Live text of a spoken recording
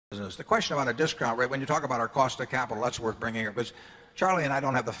business. The question about a discount rate, when you talk about our cost of capital, that's worth bringing up, because Charlie and I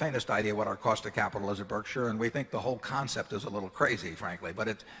don't have the faintest idea what our cost of capital is at Berkshire, and we think the whole concept is a little crazy, frankly. But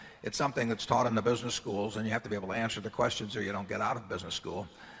it's something that's taught in the business schools, and you have to be able to answer the questions or you don't get out of business school.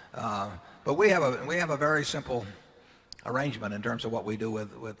 But we have a very simple arrangement in terms of what we do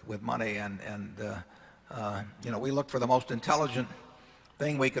with money, and you know, we look for the most intelligent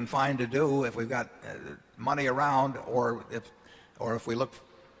thing we can find to do if we've got money around, or if we look.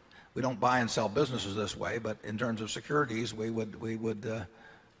 We don't buy and sell businesses this way, but in terms of securities, we would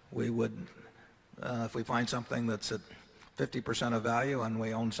if we find something that's at 50% of value and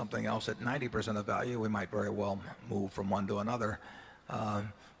we own something else at 90% of value, we might very well move from one to another.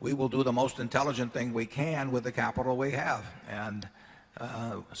 We will do the most intelligent thing we can with the capital we have, and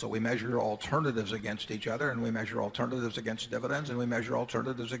so we measure alternatives against each other, and we measure alternatives against dividends, and we measure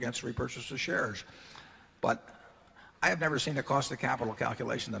alternatives against repurchase of shares. But I have never seen a cost of capital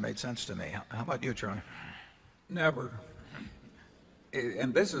calculation that made sense to me. How about you, Charlie? Never.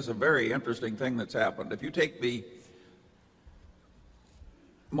 And this is a very interesting thing that's happened. If you take the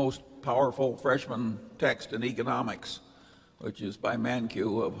most powerful freshman text in economics, which is by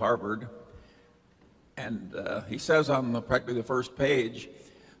Mankiw of Harvard, and he says on practically the first page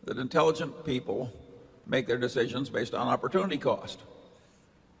that intelligent people make their decisions based on opportunity cost.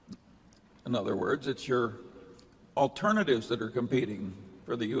 In other words, it's your alternatives that are competing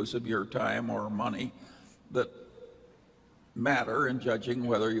for the use of your time or money that matter in judging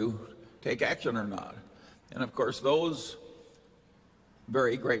whether you take action or not. And of course, those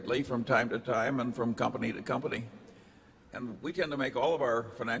vary greatly from time to time and from company to company. And we tend to make all of our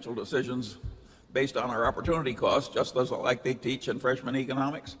financial decisions based on our opportunity cost, just as like they teach in freshman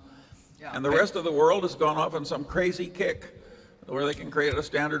economics. Yeah, and the rest of the world has gone off on some crazy kick where they can create a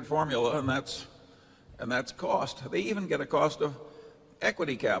standard formula, and that's cost. They even get a cost of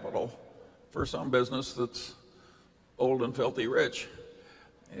equity capital for some business that's old and filthy rich.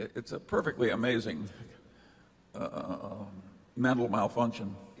 It's a perfectly amazing mental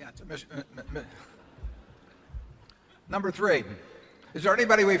malfunction. Yeah, Number 3. Is there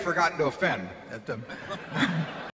anybody we've forgotten to offend?